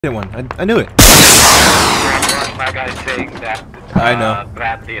one. I knew it. My guy's saying that I know.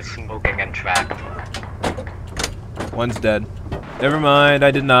 Bradley is smoking and trapped. One's dead. Never mind, I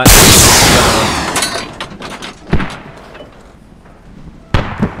did not.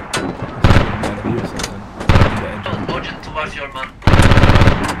 Urgent towards your man.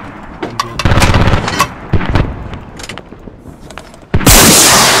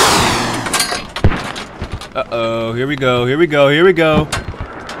 Uh-oh, here we go, here we go, here we go.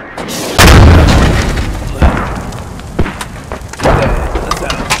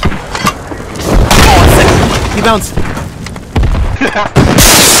 He bounced.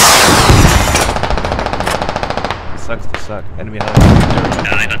 Sucks to suck. Enemy health.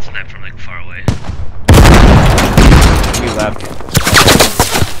 Yeah, I got sniped from like far away. Enemy left.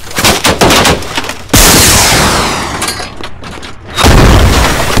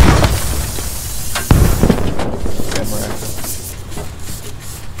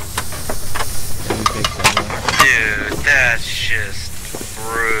 Dude, that's just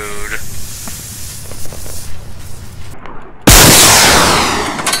rude.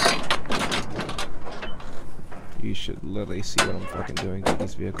 You should literally see what I'm fucking doing to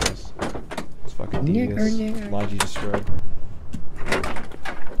these vehicles. It's fucking devious. Logi destroyed.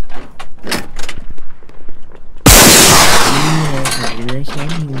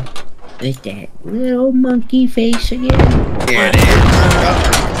 With that little monkey face again. Here it is.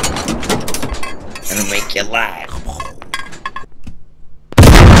 Gonna make you laugh.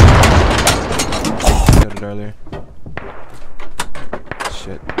 Got it earlier.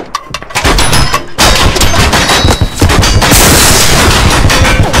 Shit.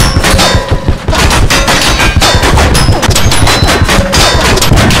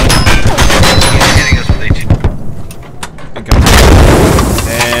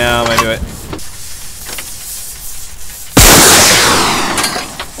 Damn, I knew it.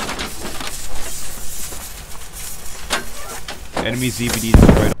 Enemy ZBD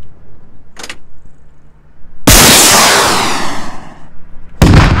destroyed.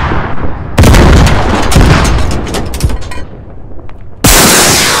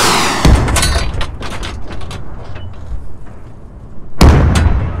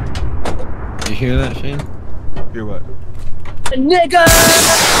 You hear that, Shane? Hear what? Nigga!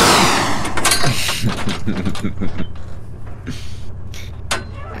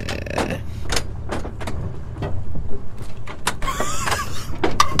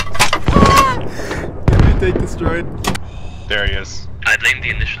 Take destroyed. There he is. I blamed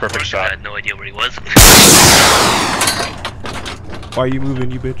the initial Perfect person. shot. I had no idea where he was. Why are you moving,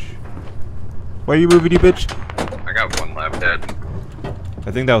 you bitch? Why are you moving, you bitch? I got one left dead.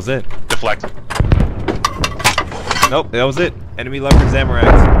 I think that was it. Deflect. Nope, that was it. Enemy leopard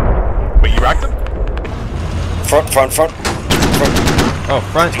Zamarax. Wait, you racked him? Front. Oh,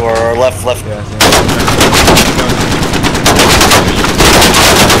 front. Or left. Yeah,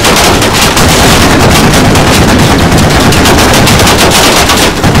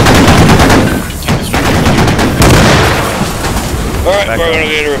 Alright, Back we're up. gonna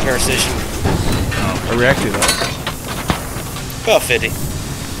go to a repair station. Are we actually though? About 50.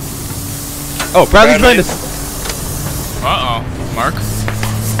 Oh, Bradley's behind us. Uh-oh. Mark?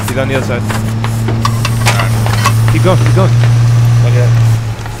 He's on the other side. Keep going. Okay.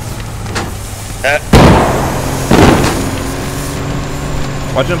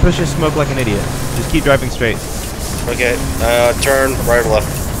 Watch him push his smoke like an idiot. Just keep driving straight. Okay. Turn right or left.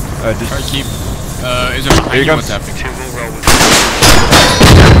 Just Alright, keep. Is it behind Here he you? comes. What's happening?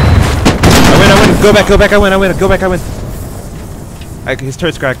 I win. Go back, I win. Go back, I win. His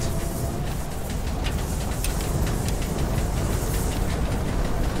turret's cracked.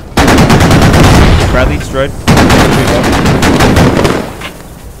 Bradley destroyed.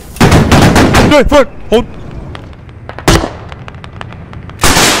 Good, forward, hold.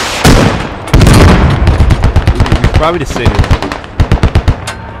 He's probably just sitting.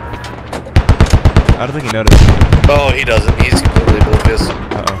 I don't think he noticed. Oh, he doesn't. He's completely oblivious.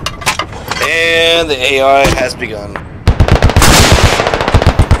 Uh-oh. And the AI has begun.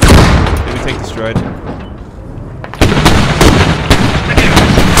 Maybe take destroyed.